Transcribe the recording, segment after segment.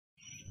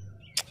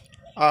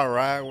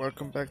Alright,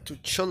 welcome back to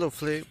Cholo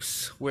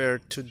Flips, where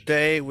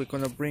today we're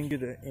gonna bring you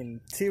the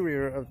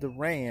interior of the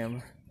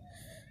Ram.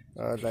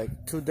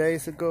 Like 2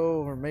 days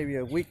ago, or maybe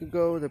a week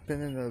ago,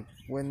 depending on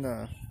when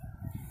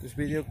this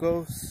video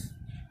goes,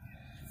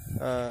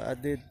 I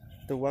did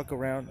the walk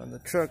around on the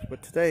truck,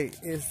 but today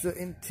is the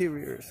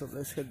interior, so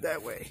let's head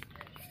that way.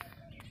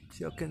 As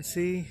y'all can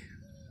see,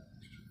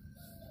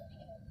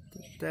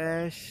 the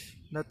dash,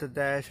 not the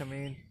dash, I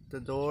mean the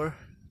door,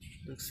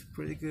 looks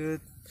pretty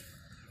good.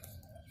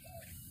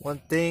 One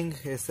thing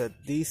is that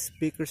these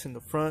speakers in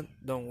the front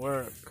don't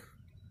work.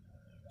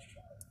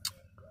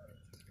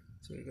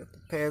 So you got the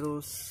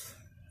pedals,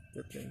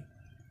 got the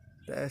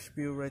dash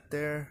view right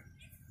there.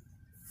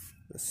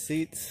 The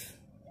seats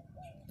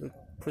look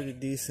pretty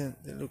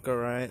decent. They look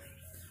alright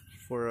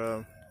for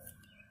a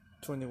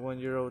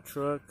 21-year-old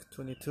truck,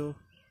 22.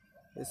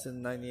 It's a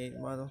 98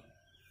 model.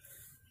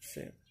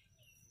 Shit.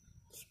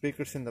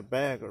 Speakers in the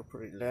back are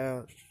pretty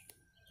loud.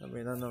 I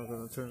mean, I'm not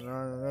gonna turn it on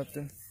or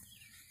nothing.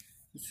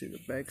 You see the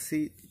back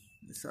seat,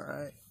 it's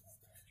alright.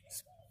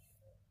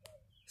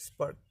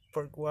 Spark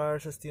plug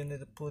wires I still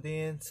need to put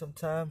in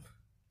sometime.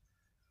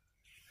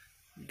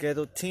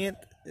 Ghetto tint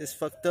is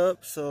fucked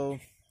up, so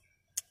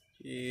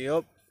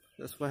yep,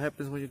 that's what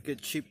happens when you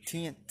get cheap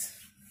tint.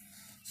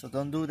 So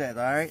don't do that,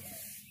 alright?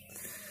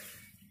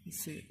 You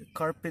see the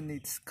carpet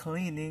needs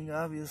cleaning,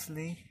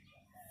 obviously.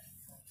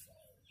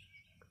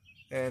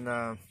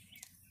 And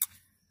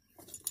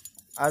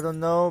I don't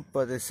know,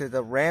 but is it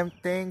a Ram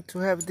thing to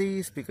have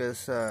these?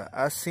 Because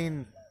I've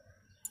seen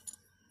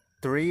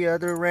 3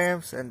 other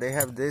Rams and they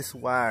have this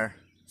wire.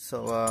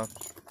 So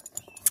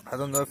I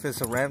don't know if it's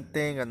a Ram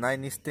thing, a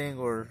 90s thing,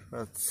 or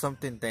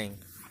something thing.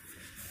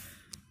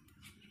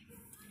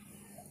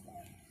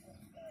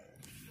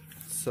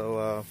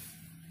 So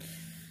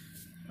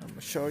I'm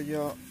gonna show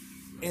y'all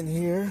in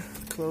here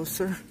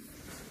closer.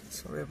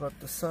 Sorry about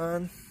the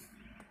sun.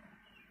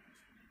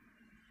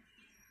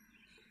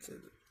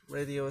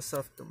 Radio is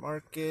off the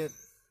market.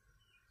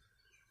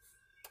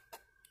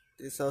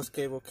 This house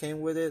cable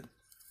came with it.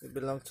 It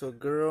belonged to a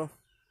girl,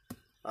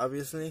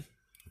 obviously.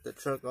 The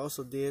truck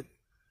also did,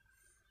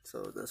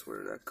 so that's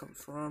where that comes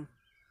from.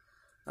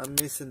 I'm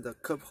missing the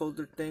cup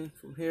holder thing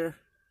from here.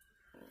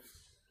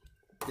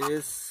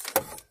 This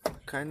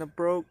kind of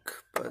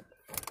broke, but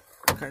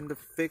I kind of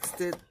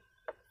fixed it,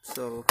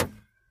 so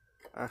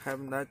I have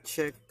not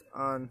checked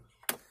on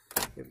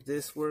if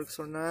this works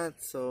or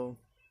not, so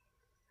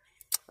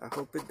I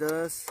hope it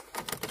does,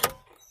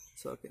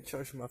 so I can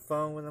charge my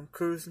phone when I'm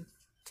cruising.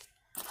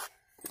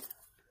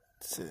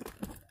 That's it.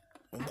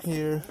 And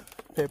here,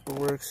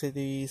 paperwork,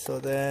 CDs, all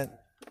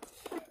that.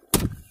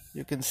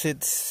 You can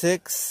sit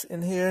 6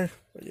 in here,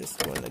 but just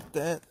go like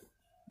that.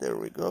 There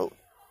we go.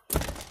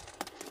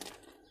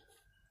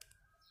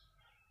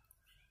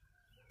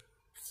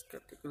 It's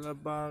got the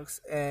glove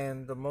box,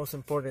 and the most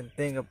important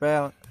thing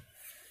about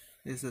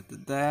is that the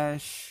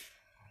dash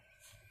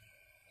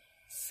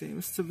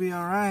seems to be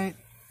alright.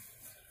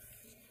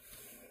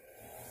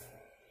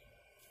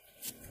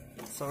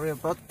 Sorry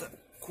about the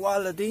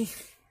quality.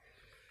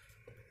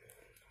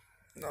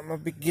 I'm a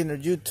beginner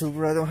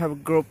YouTuber. I don't have a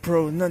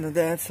GoPro, none of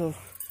that, so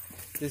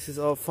this is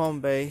all phone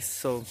based.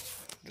 So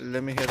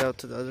let me head out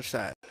to the other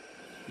side.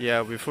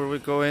 Yeah, before we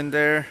go in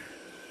there,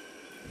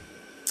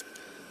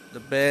 the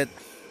bed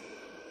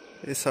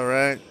is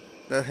alright.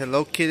 The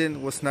Hello Kitty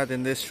was not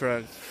in this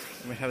truck.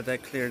 Let me have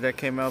that clear. That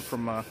came out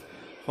from a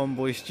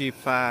Homeboy's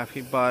G5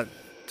 he bought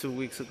 2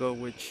 weeks ago,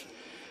 which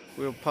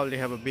we'll probably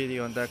have a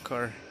video on that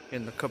car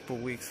in a couple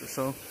weeks or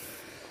so.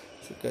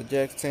 So got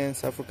jack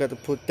stands. I forgot to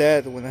put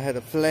that when I had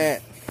a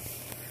flat.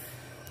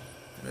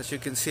 As you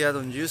can see, I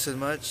don't use it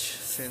much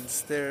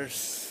since there's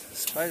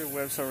spider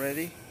webs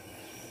already.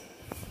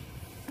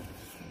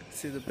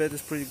 See, the bed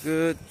is pretty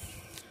good.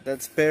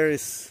 That spare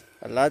is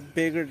a lot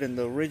bigger than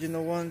the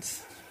original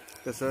ones,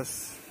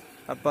 because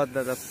I bought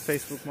that at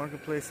Facebook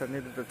Marketplace. I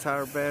needed the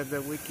tower bed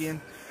that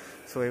weekend,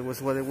 so it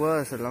was what it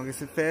was. As long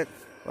as it fit,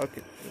 fuck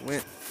it, it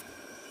went.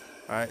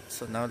 Alright,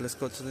 so now let's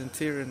go to the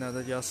interior now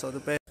that y'all saw the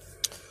bed.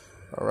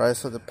 Alright,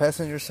 so the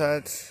passenger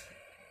side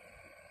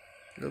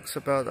looks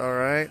about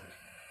alright.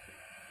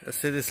 The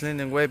seat is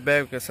leaning way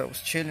back because I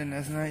was chilling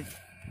last night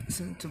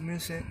listening to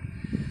music.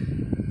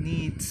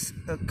 Needs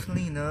a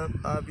cleanup,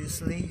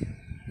 obviously.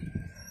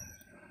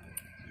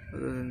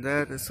 Other than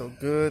that, it's all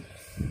good.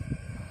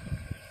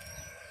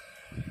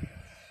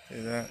 See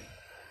that?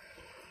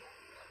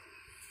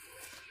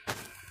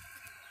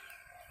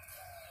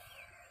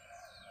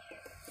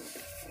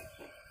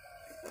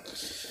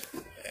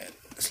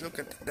 Let's look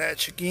at the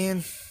dash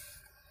again.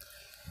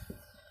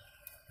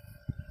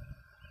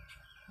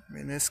 I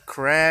mean, it's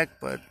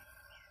cracked, but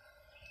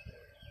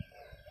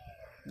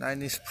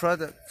 90s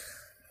product.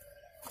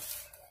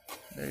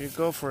 There you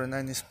go for a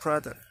 90s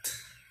product.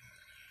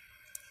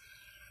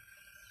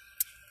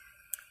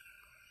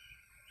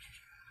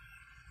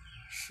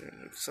 Shit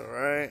looks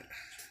alright.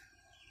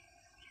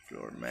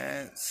 Floor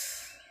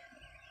mats.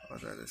 All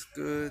that is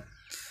good.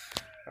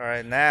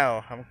 Alright,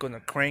 now I'm gonna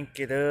crank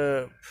it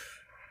up.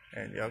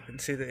 And y'all can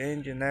see the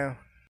engine now.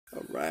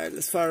 Alright,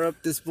 let's fire up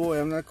this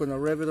boy. I'm not gonna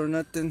rev it or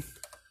nothing.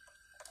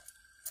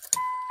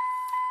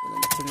 Let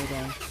me turn it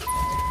on.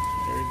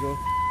 There you go.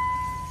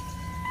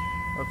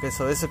 Okay,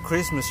 so it's a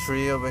Christmas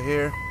tree over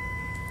here.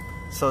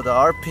 So the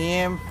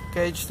RPM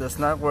gauge does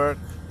not work.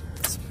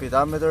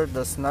 Speedometer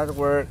does not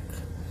work.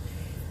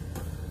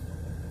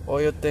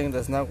 Oil thing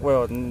does not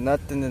work.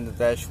 Nothing in the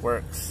dash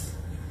works.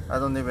 I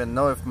don't even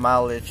know if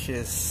mileage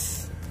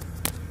is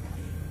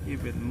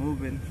even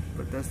moving,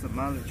 but that's the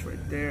mileage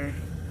right there.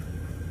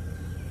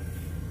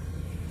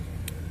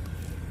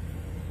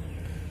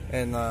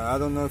 And I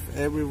don't know if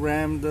every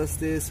Ram does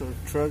this or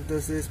truck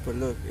does this, but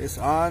look, it's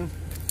on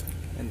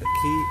and the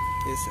key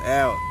is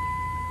out.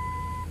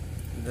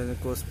 And then it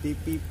goes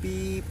beep beep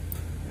beep,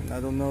 and I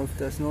don't know if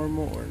that's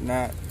normal or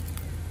not,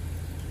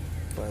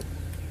 but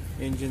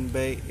engine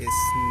bay is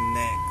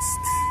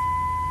next.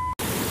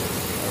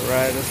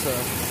 Alright, that's a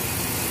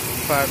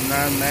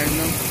 5.9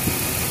 Magnum.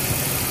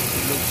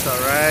 It looks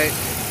alright.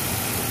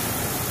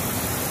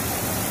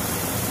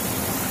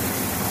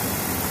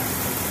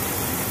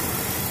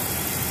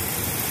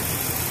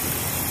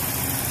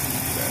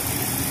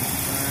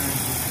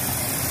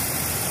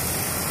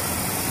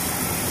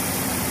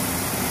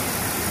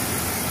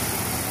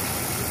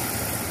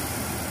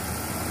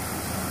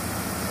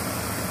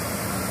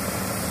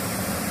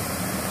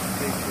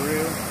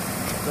 Grill,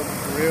 double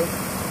grill,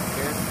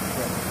 okay,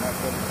 not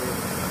double grill,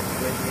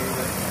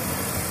 radiator.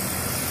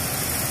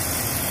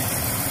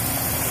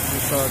 We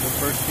saw the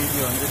first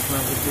video on this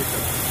one, we did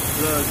the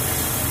plug,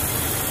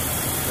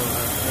 so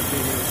that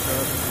video is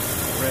up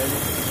already.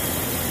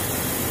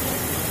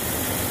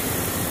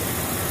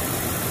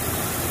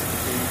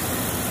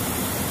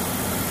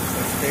 So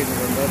stay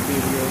tuned on that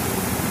video.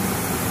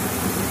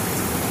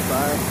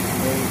 Bye.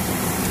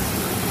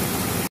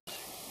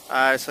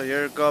 Alright, so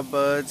here you go,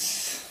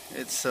 buds.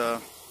 It's a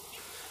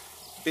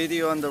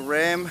video on the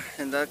Ram,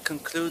 and that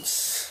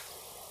concludes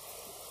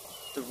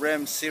the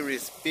Ram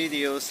series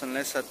videos,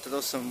 unless I throw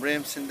some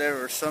rims in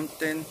there or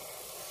something.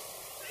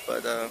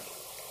 But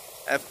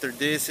after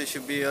this it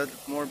should be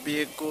more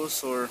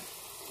vehicles, or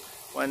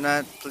why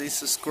not? Please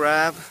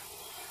subscribe,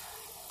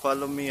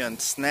 follow me on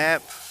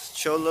Snap,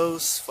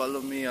 Cholos,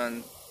 follow me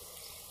on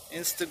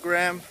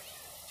Instagram,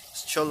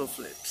 it's Cholo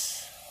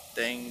Flips.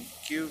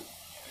 Thank you,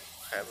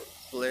 have a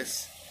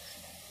blessed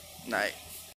night.